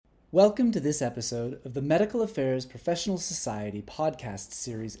Welcome to this episode of the Medical Affairs Professional Society podcast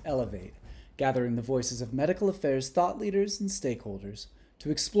series Elevate, gathering the voices of medical affairs thought leaders and stakeholders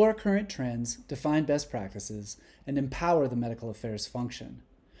to explore current trends, define best practices, and empower the medical affairs function.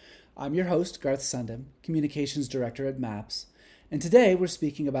 I'm your host, Garth Sundem, Communications Director at MAPS, and today we're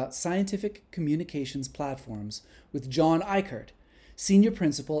speaking about scientific communications platforms with John Eichert, Senior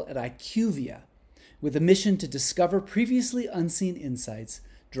Principal at IQVIA, with a mission to discover previously unseen insights,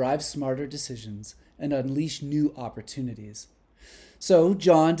 drive smarter decisions, and unleash new opportunities. So,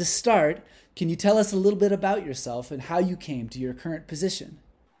 John, to start, can you tell us a little bit about yourself and how you came to your current position?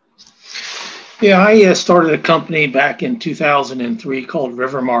 Yeah, I started a company back in 2003 called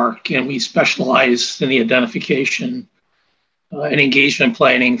Rivermark, and we specialized in the identification and engagement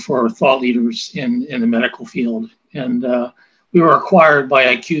planning for thought leaders in the medical field. And we were acquired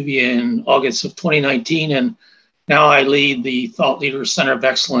by IQVIA in August of 2019, and now I lead the Thought Leaders Center of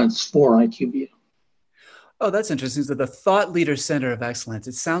Excellence for IQVIA. Oh, that's interesting. So the Thought Leader Center of Excellence,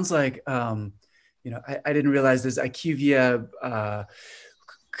 it sounds like, I didn't realize this IQVIA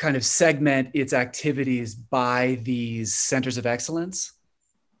kind of segment its activities by these centers of excellence.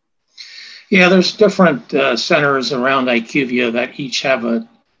 Yeah, there's different centers around IQVIA that each have a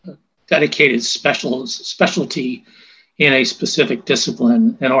dedicated specialty in a specific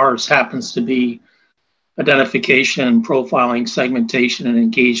discipline, and ours happens to be identification, profiling, segmentation, and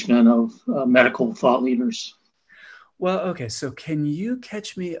engagement of medical thought leaders. Well, okay. So can you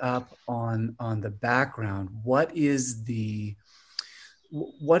catch me up on the background? What is the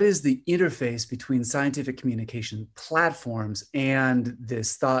interface between scientific communication platforms and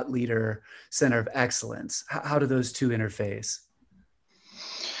this Thought Leader Center of Excellence? How do those two interface?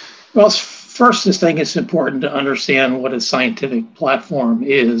 Well, first, I think it's important to understand what a scientific platform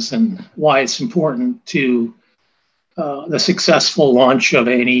is and why it's important to the successful launch of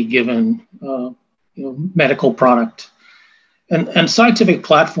any given medical product. And scientific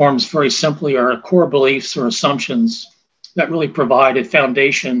platforms, very simply, are core beliefs or assumptions that really provide a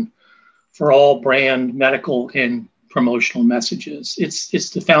foundation for all brand, medical, and promotional messages. It's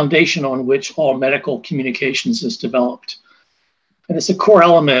the foundation on which all medical communications is developed. And it's a core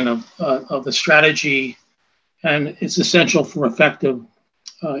element of the strategy, and it's essential for effective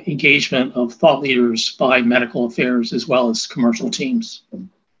engagement of thought leaders by medical affairs as well as commercial teams.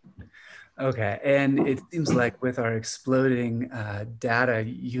 Okay, and it seems like with our exploding data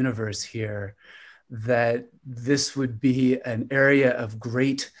universe here, that this would be an area of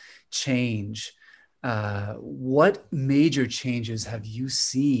great change. What major changes have you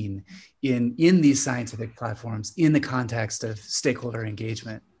seen in these scientific platforms in the context of stakeholder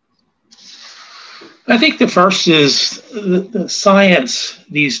engagement? I think the first is the science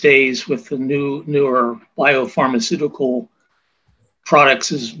these days with the newer biopharmaceutical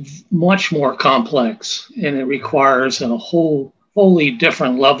products is much more complex, and it requires a wholly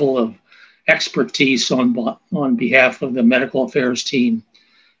different level of expertise on behalf of the medical affairs team.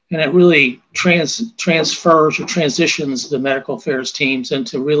 And it really transfers or transitions the medical affairs teams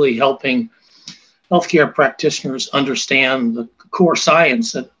into really helping healthcare practitioners understand the core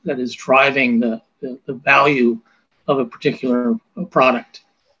science that is driving the value of a particular product.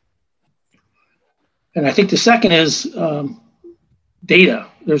 And I think the second is data.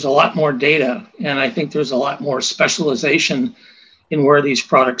 There's a lot more data, and I think there's a lot more specialization in where these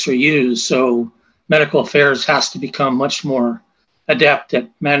products are used. So medical affairs has to become much more adept at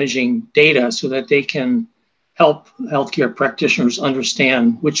managing data so that they can help healthcare practitioners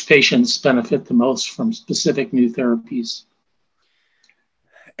understand which patients benefit the most from specific new therapies.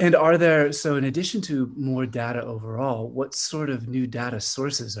 And so in addition to more data overall, what sort of new data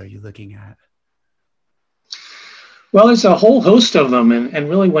sources are you looking at? Well, there's a whole host of them. And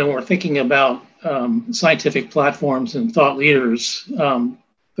really when we're thinking about scientific platforms and thought leaders,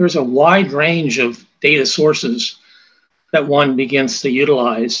 there's a wide range of data sources that one begins to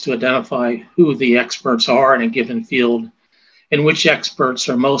utilize to identify who the experts are in a given field and which experts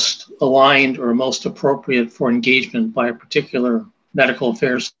are most aligned or most appropriate for engagement by a particular medical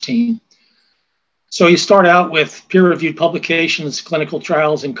affairs team. So you start out with peer-reviewed publications, clinical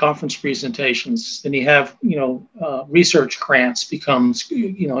trials, and conference presentations. Then you have, research grants becomes,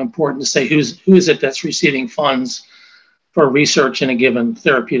 important to say who is it that's receiving funds for research in a given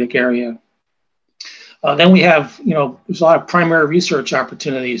therapeutic area. Then we have, there's a lot of primary research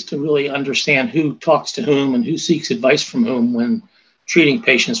opportunities to really understand who talks to whom and who seeks advice from whom when treating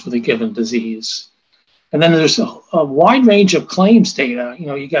patients with a given disease. And then there's a wide range of claims data.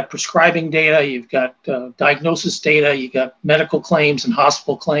 You got prescribing data, you've got diagnosis data, you got medical claims and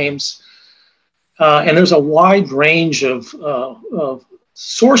hospital claims. And there's a wide range of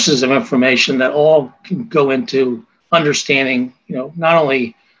sources of information that all can go into understanding, not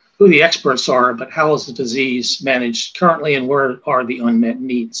only who the experts are, but how is the disease managed currently and where are the unmet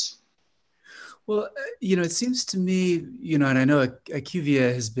needs. Well, it seems to me, and I know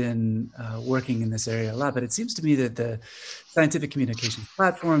IQVIA has been working in this area a lot, but it seems to me that the scientific communications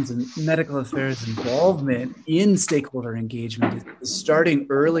platforms and medical affairs involvement in stakeholder engagement is starting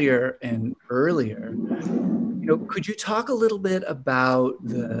earlier and earlier. Could you talk a little bit about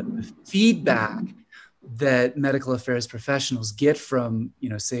the feedback that medical affairs professionals get from,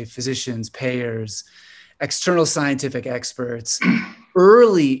 say, physicians, payers, external scientific experts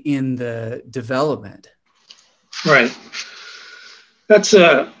early in the development? Right. That's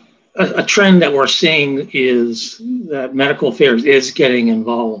a trend that we're seeing, is that medical affairs is getting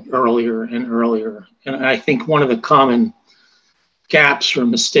involved earlier and earlier. And I think one of the common gaps or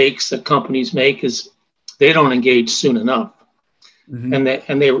mistakes that companies make is they don't engage soon enough. Mm-hmm.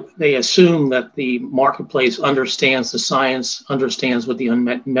 And they assume that the marketplace understands the science, understands what the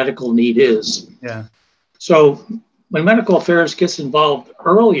unmet medical need is. Yeah. So when medical affairs gets involved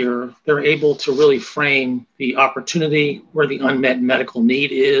earlier, they're able to really frame the opportunity, where the unmet medical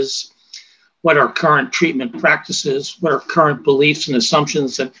need is, what are current treatment practices, what are current beliefs and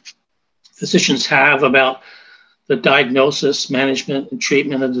assumptions that physicians have about the diagnosis, management, and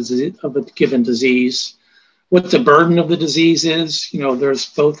treatment of a given disease, what the burden of the disease is. There's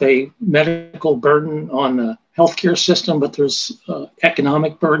both a medical burden on the healthcare system, but there's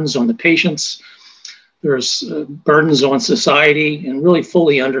economic burdens on the patients. There's burdens on society, and really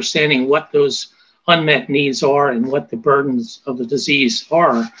fully understanding what those unmet needs are and what the burdens of the disease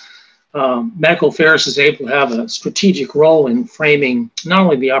are. Medical affairs is able to have a strategic role in framing not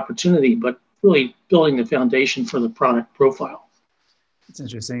only the opportunity, but really building the foundation for the product profile. It's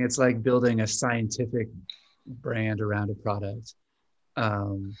interesting. It's like building a scientific brand around a product.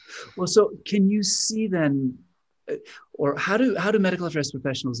 So can you see then, or how do medical affairs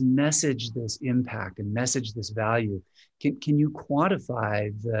professionals message this impact and message this value? Can you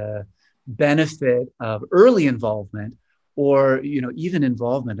quantify the benefit of early involvement, or even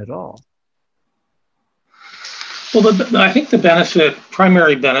involvement at all? Well, I think the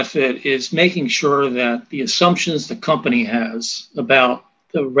primary benefit is making sure that the assumptions the company has about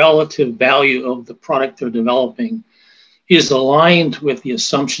the relative value of the product they're developing is aligned with the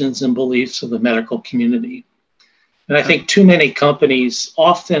assumptions and beliefs of the medical community. And I think too many companies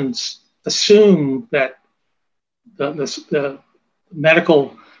often assume that the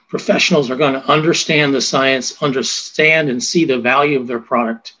medical professionals are going to understand the science, understand and see the value of their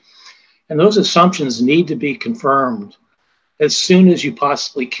product. And those assumptions need to be confirmed as soon as you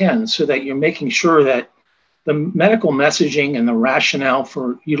possibly can, so that you're making sure that the medical messaging and the rationale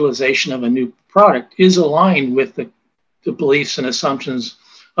for utilization of a new product is aligned with the beliefs and assumptions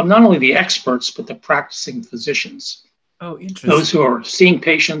of not only the experts, but the practicing physicians. Oh, interesting. Those who are seeing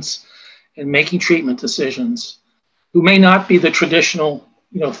patients and making treatment decisions, who may not be the traditional,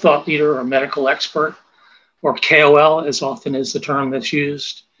 thought leader or medical expert, or KOL, as often is the term that's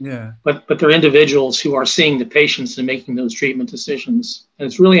used. Yeah. But they're individuals who are seeing the patients and making those treatment decisions. And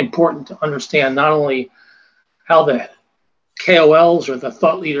it's really important to understand not only how the KOLs or the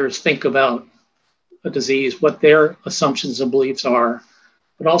thought leaders think about a disease, what their assumptions and beliefs are,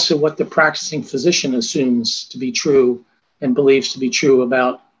 but also what the practicing physician assumes to be true and believes to be true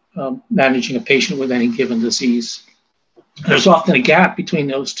about managing a patient with any given disease. There's often a gap between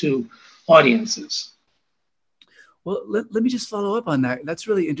those two audiences. Well, let me just follow up on that. That's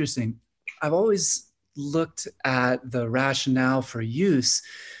really interesting. I've always looked at the rationale for use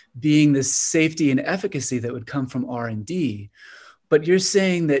being the safety and efficacy that would come from R&D. But you're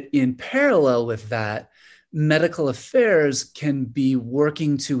saying that in parallel with that, medical affairs can be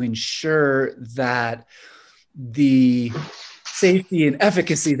working to ensure that the safety and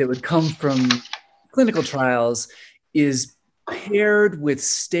efficacy that would come from clinical trials is paired with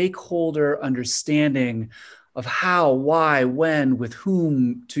stakeholder understanding of how, why, when, with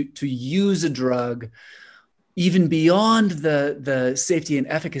whom to use a drug, even beyond the safety and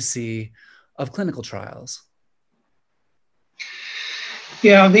efficacy of clinical trials.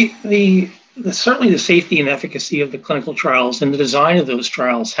 Yeah, certainly the safety and efficacy of the clinical trials and the design of those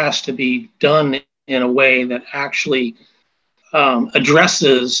trials has to be done in a way that actually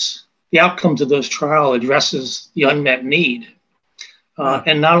addresses the outcomes of those trials, addresses the unmet need.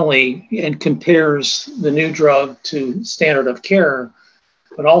 And not only compares the new drug to standard of care,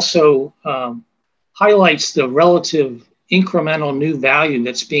 but also highlights the relative incremental new value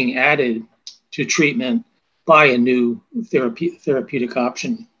that's being added to treatment by a new therapeutic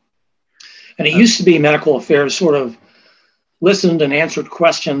option. And it used to be medical affairs sort of listened and answered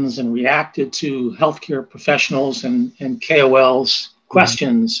questions and reacted to healthcare professionals and KOLs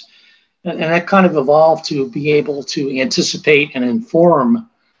questions. And that kind of evolved to be able to anticipate and inform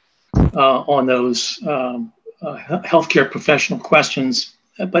on those healthcare professional questions.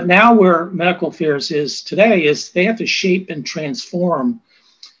 But now where medical affairs is today is they have to shape and transform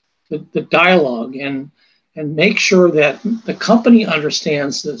the dialogue and make sure that the company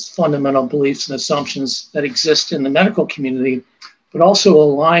understands the fundamental beliefs and assumptions that exist in the medical community, but also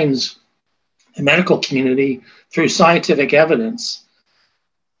aligns the medical community through scientific evidence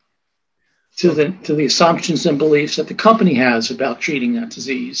to the assumptions and beliefs that the company has about treating that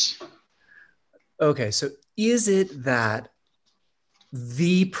disease. Okay, so is it that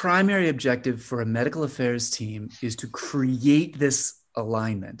the primary objective for a medical affairs team is to create this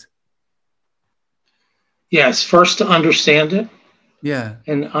alignment? Yes, first to understand it. Yeah.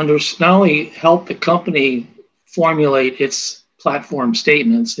 And not only help the company formulate its platform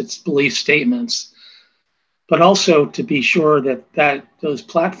statements, its belief statements, but also to be sure that those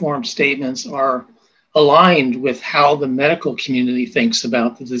platform statements are aligned with how the medical community thinks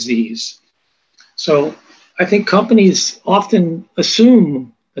about the disease. So I think companies often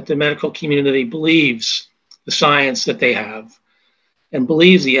assume that the medical community believes the science that they have and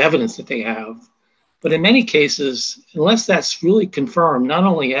believes the evidence that they have. But in many cases, unless that's really confirmed, not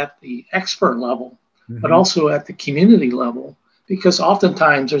only at the expert level, but also at the community level, because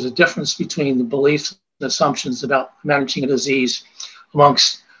oftentimes there's a difference between the beliefs and assumptions about managing a disease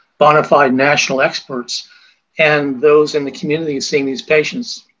amongst bona fide national experts and those in the community seeing these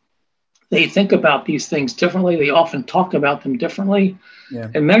patients. They think about these things differently. They often talk about them differently. Yeah.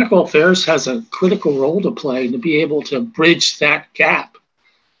 And medical affairs has a critical role to play to be able to bridge that gap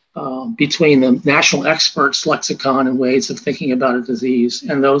between the national experts' lexicon and ways of thinking about a disease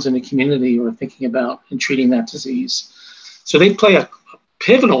and those in the community who are thinking about and treating that disease. So they play a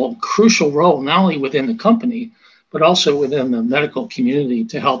pivotal, crucial role, not only within the company, but also within the medical community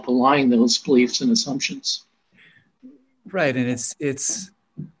to help align those beliefs and assumptions. Right. And it's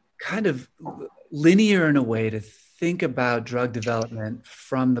kind of linear in a way to think about drug development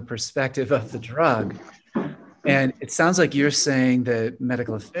from the perspective of the drug. And it sounds like you're saying that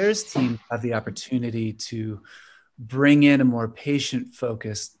medical affairs teams have the opportunity to bring in a more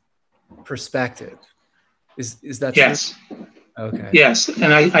patient-focused perspective. Is that true? Yes. Okay. Yes,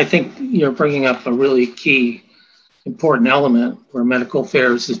 and I think you're bringing up a really key, important element where medical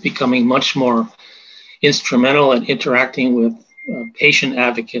affairs is becoming much more instrumental in interacting with patient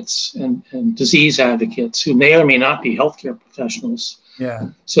advocates and disease advocates who may or may not be healthcare professionals. Yeah.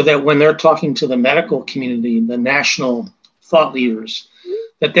 So that when they're talking to the medical community, the national thought leaders,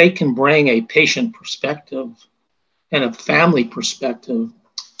 that they can bring a patient perspective and a family perspective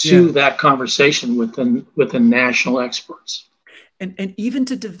to that conversation with the national experts. And even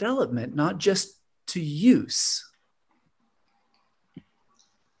to development, not just to use.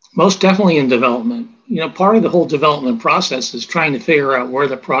 Most definitely in development. Part of the whole development process is trying to figure out where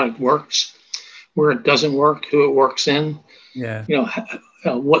the product works, where it doesn't work, who it works in. Yeah.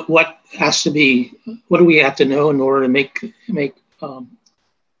 What has to be, what do we have to know in order to make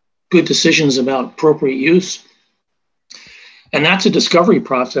good decisions about appropriate use? And that's a discovery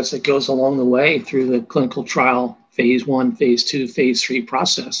process that goes along the way through the clinical trial, phase 1, phase 2, phase 3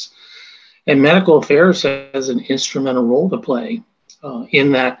 process. And medical affairs has an instrumental role to play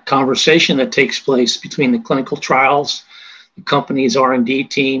in that conversation that takes place between the clinical trials, the company's R&D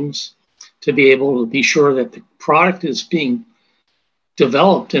teams, to be able to be sure that the product is being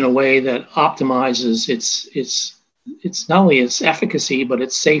developed in a way that optimizes its not only its efficacy, but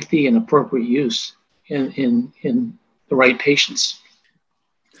its safety and appropriate use in the right patients.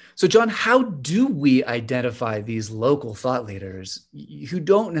 So, John, how do we identify these local thought leaders who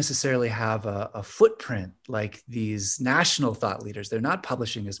don't necessarily have a footprint like these national thought leaders? They're not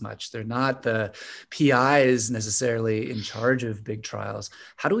publishing as much. They're not the PIs necessarily in charge of big trials.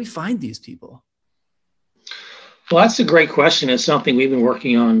 How do we find these people? Well, that's a great question. It's something we've been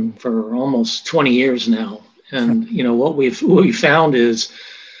working on for almost 20 years now. And, what we found is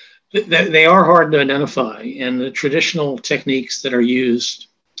that they are hard to identify. And the traditional techniques that are used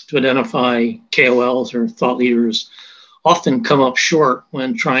to identify KOLs or thought leaders often come up short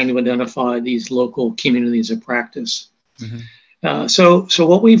when trying to identify these local communities of practice. Mm-hmm. So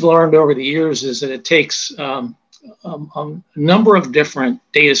what we've learned over the years is that it takes a number of different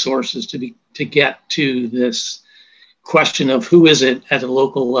data sources to get to this question of who is it at a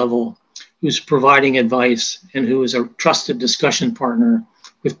local level who's providing advice and who is a trusted discussion partner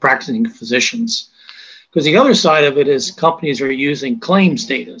with practicing physicians. Because the other side of it is companies are using claims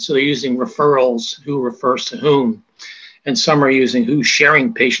data. So they're using referrals, who refers to whom. and some are using who's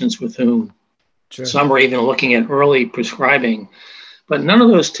sharing patients with whom. Sure. Some are even looking at early prescribing. But none of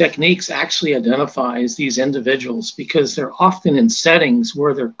those techniques actually identifies these individuals because they're often in settings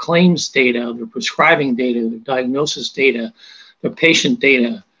where their claims data, their prescribing data, their diagnosis data, their patient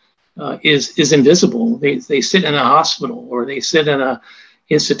data is invisible. They sit in a hospital or they sit in a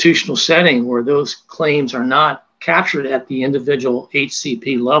institutional setting where those claims are not captured at the individual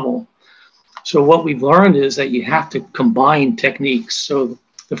HCP level. So what we've learned is that you have to combine techniques. So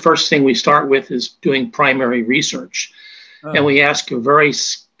the first thing we start with is doing primary research. Oh. And we ask a very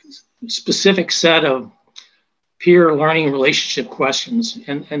specific set of peer learning relationship questions.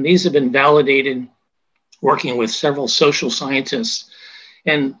 And these have been validated working with several social scientists.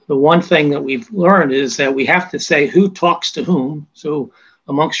 And the one thing that we've learned is that we have to say who talks to whom. So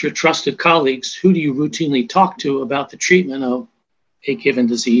amongst your trusted colleagues, who do you routinely talk to about the treatment of a given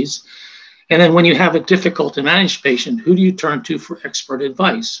disease? And then when you have a difficult to manage patient, who do you turn to for expert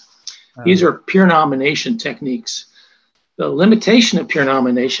advice? These are peer nomination techniques. The limitation of peer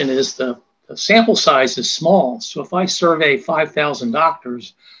nomination is the sample size is small. So if I survey 5,000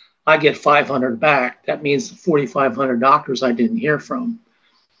 doctors, I get 500 back. That means the 4,500 doctors I didn't hear from.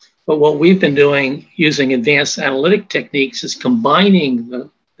 But what we've been doing using advanced analytic techniques is combining the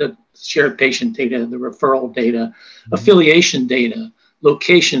shared patient data, the referral data, affiliation data,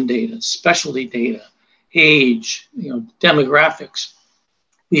 location data, specialty data, age, demographics.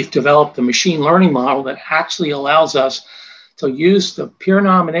 We've developed a machine learning model that actually allows us to use the peer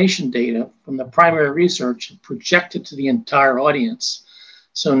nomination data from the primary research and project it to the entire audience.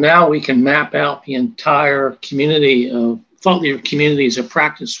 So now we can map out the entire community of thought leader communities of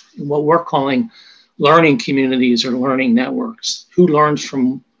practice in what we're calling learning communities or learning networks. Who learns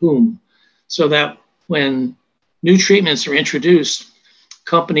from whom? So that when new treatments are introduced,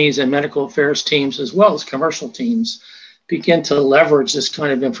 companies and medical affairs teams, as well as commercial teams, begin to leverage this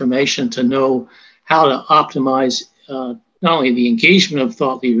kind of information to know how to optimize not only the engagement of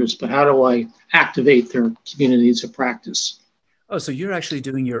thought leaders, but how do I activate their communities of practice. Oh, so you're actually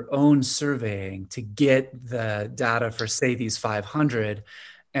doing your own surveying to get the data for, say, these 500,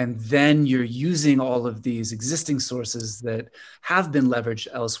 and then you're using all of these existing sources that have been leveraged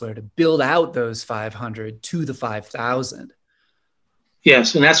elsewhere to build out those 500 to the 5,000.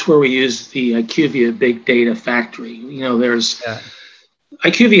 Yes, and that's where we use the IQVIA Big Data Factory.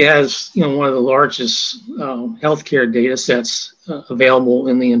 IQVIA has one of the largest healthcare data sets available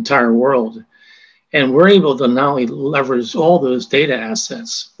in the entire world. And we're able to not only leverage all those data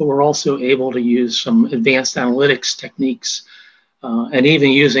assets, but we're also able to use some advanced analytics techniques and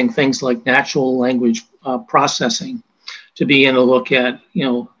even using things like natural language processing to begin to look at,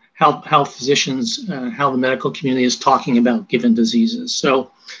 how physicians, how the medical community is talking about given diseases.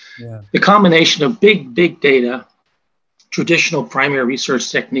 So the combination of big data, traditional primary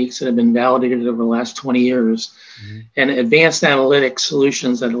research techniques that have been validated over the last 20 years, and advanced analytic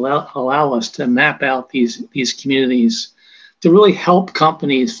solutions that allow us to map out these communities to really help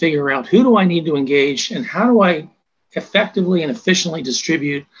companies figure out who do I need to engage and how do I effectively and efficiently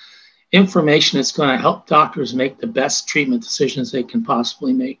distribute information that's going to help doctors make the best treatment decisions they can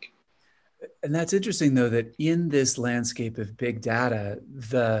possibly make. And that's interesting, though, that in this landscape of big data,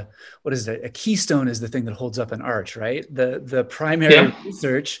 a keystone is the thing that holds up an arch, right? The primary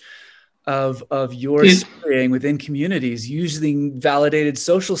research of your surveying within communities using validated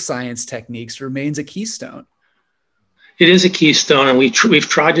social science techniques remains a keystone. It is a keystone, and we've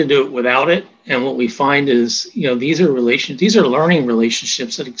tried to do it without it. And what we find is, these are learning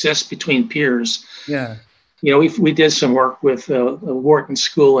relationships that exist between peers. Yeah. We did some work with the Wharton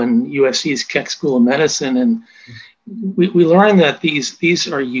School and USC's Keck School of Medicine, and we learned that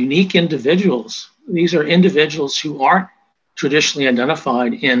these are unique individuals. These are individuals who aren't traditionally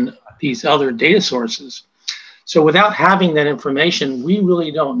identified in these other data sources. So without having that information, we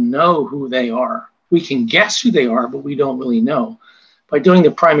really don't know who they are. We can guess who they are, but we don't really know. By doing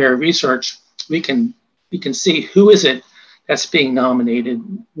the primary research, we can see who is it that's being nominated,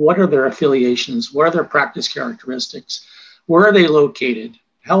 what are their affiliations, what are their practice characteristics, where are they located,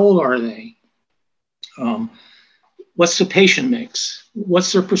 how old are they, what's the patient mix,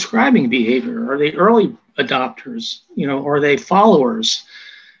 what's their prescribing behavior, are they early adopters, are they followers,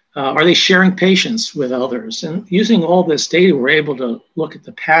 are they sharing patients with others? And using all this data, we're able to look at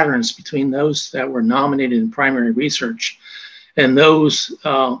the patterns between those that were nominated in primary research and those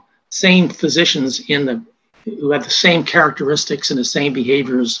same physicians who have the same characteristics and the same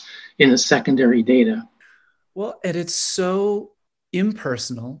behaviors in the secondary data. Well, and it's so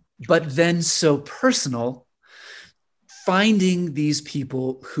impersonal, but then so personal, finding these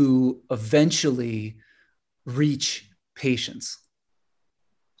people who eventually reach patients?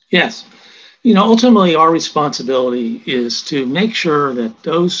 Yes. Ultimately, our responsibility is to make sure that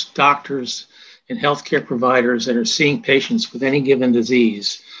those doctors and healthcare providers that are seeing patients with any given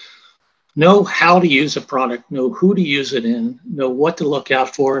disease know how to use a product, know who to use it in, know what to look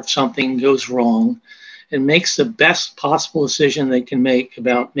out for if something goes wrong, and makes the best possible decision they can make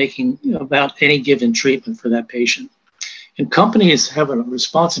about any given treatment for that patient. And companies have a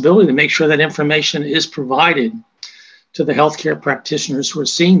responsibility to make sure that information is provided to the healthcare practitioners who are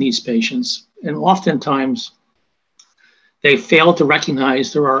seeing these patients. And oftentimes, they fail to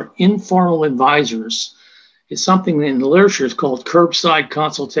recognize there are informal advisors. It's something in the literature is called curbside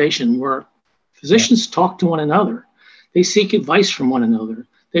consultation, where physicians talk to one another. They seek advice from one another.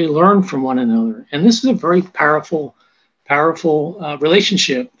 They learn from one another. And this is a very powerful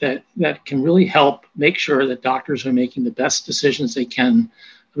relationship that can really help make sure that doctors are making the best decisions they can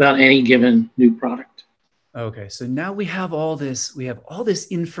about any given new product. Okay, so now we have all this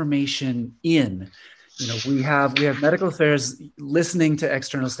information in. We have medical affairs listening to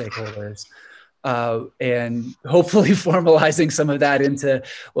external stakeholders, and hopefully formalizing some of that into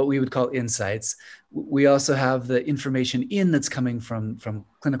what we would call insights. We also have the information in that's coming from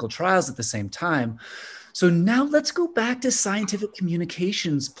clinical trials at the same time. So now let's go back to scientific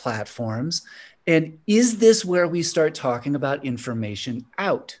communications platforms. And is this where we start talking about information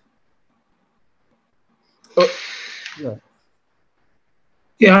out?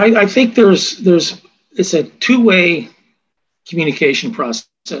 Yeah, I think it's a two-way communication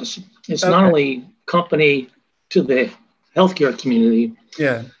process. It's not only company to the healthcare community,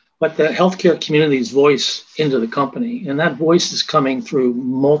 but the healthcare community's voice into the company. And that voice is coming through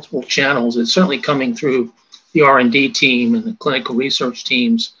multiple channels. It's certainly coming through the R&D team and the clinical research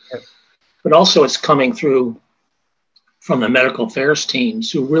teams, but also it's coming through from the medical affairs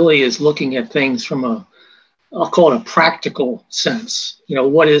teams, who really is looking at things from I'll call it a practical sense.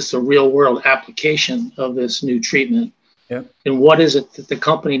 What is the real world application of this new treatment? And what is it that the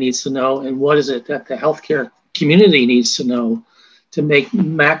company needs to know? And what is it that the healthcare community needs to know to make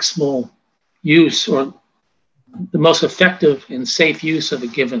maximal use or the most effective and safe use of a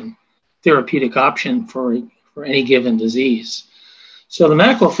given therapeutic option for any given disease? So the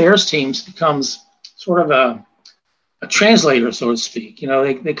medical affairs teams becomes sort of a translator, so to speak.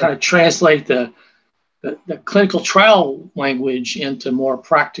 They kind of translate the clinical trial language into more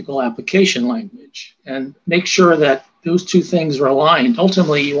practical application language and make sure that those two things are aligned.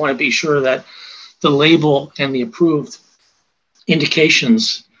 Ultimately, you want to be sure that the label and the approved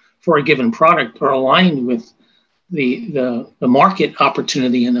indications for a given product are aligned with the market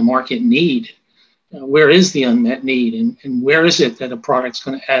opportunity and the market need. Where is the unmet need, and where is it that a product's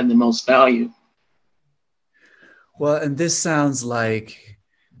going to add the most value? Well, and this sounds like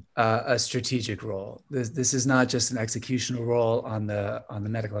a strategic role. This is not just an executional role on the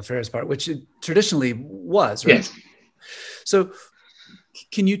medical affairs part, which it traditionally was, right? Yes. So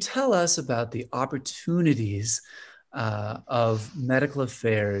can you tell us about the opportunities of medical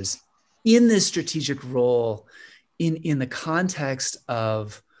affairs in this strategic role in the context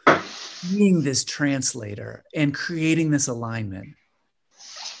of being this translator and creating this alignment?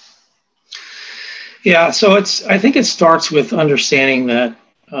 Yeah, so I think it starts with understanding that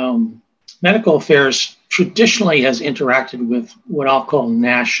medical affairs traditionally has interacted with what I'll call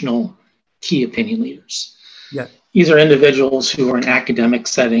national key opinion leaders. Yeah. These are individuals who are in academic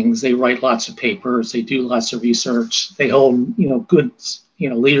settings. They write lots of papers. They do lots of research. They hold, good,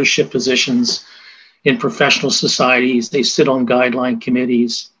 leadership positions in professional societies. They sit on guideline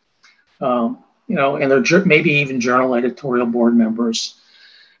committees, and they're maybe even journal editorial board members.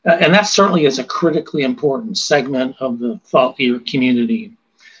 And that certainly is a critically important segment of the thought leader community.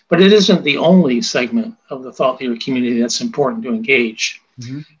 But it isn't the only segment of the thought leader community that's important to engage.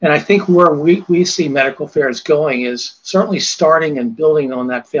 Mm-hmm. And I think where we see medical affairs going is certainly starting and building on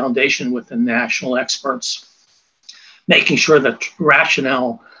that foundation with the national experts, making sure that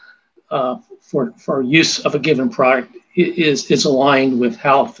rationale for use of a given product is aligned with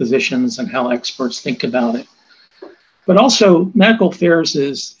how physicians and how experts think about it. But also medical affairs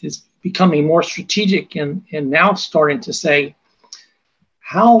is becoming more strategic and now starting to say,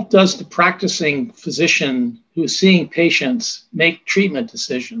 how does the practicing physician who's seeing patients make treatment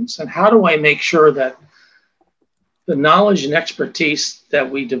decisions? And how do I make sure that the knowledge and expertise that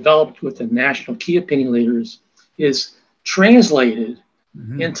we developed with the national key opinion leaders is translated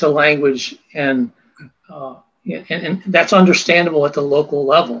into language and that's understandable at the local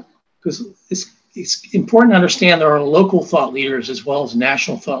level? Because it's important to understand there are local thought leaders as well as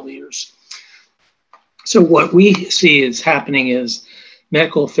national thought leaders. So what we see is happening is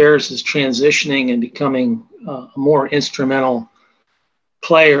medical affairs is transitioning and becoming a more instrumental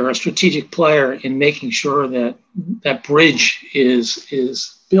player, a strategic player in making sure that that bridge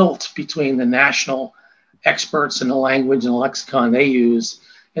is built between the national experts in the language and the lexicon they use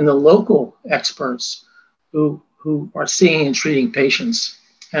and the local experts who are seeing and treating patients.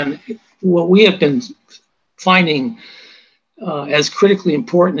 And what we have been finding as critically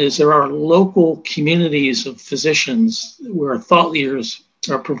important is there are local communities of physicians where thought leaders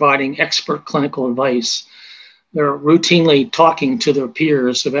are providing expert clinical advice. They're routinely talking to their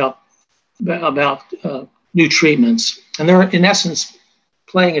peers about new treatments, and they're in essence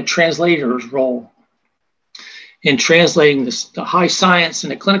playing a translator's role in translating the high science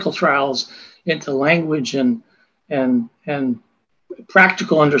and the clinical trials into language and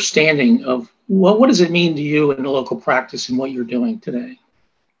practical understanding of what does it mean to you in the local practice and what you're doing today.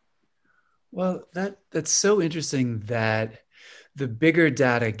 Well, that's so interesting that the bigger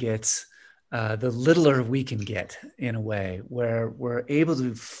data gets, the littler we can get in a way, where we're able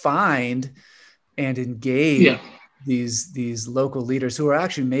to find and engage these local leaders who are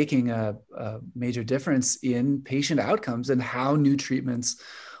actually making a major difference in patient outcomes and how new treatments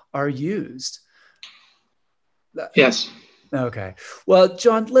are used. Yes. Okay. Well,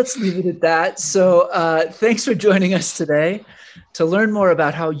 John, let's leave it at that. So thanks for joining us today. To learn more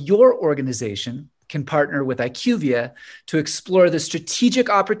about how your organization can partner with IQVIA to explore the strategic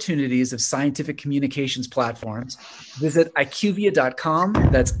opportunities of scientific communications platforms, visit IQVIA.com.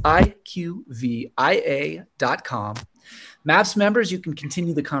 That's IQVIA.com. MAPS members, you can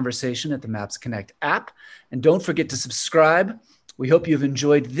continue the conversation at the MAPS Connect app. And don't forget to subscribe. We hope you've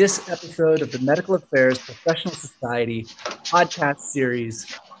enjoyed this episode of the Medical Affairs Professional Society podcast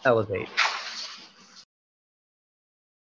series, Elevate.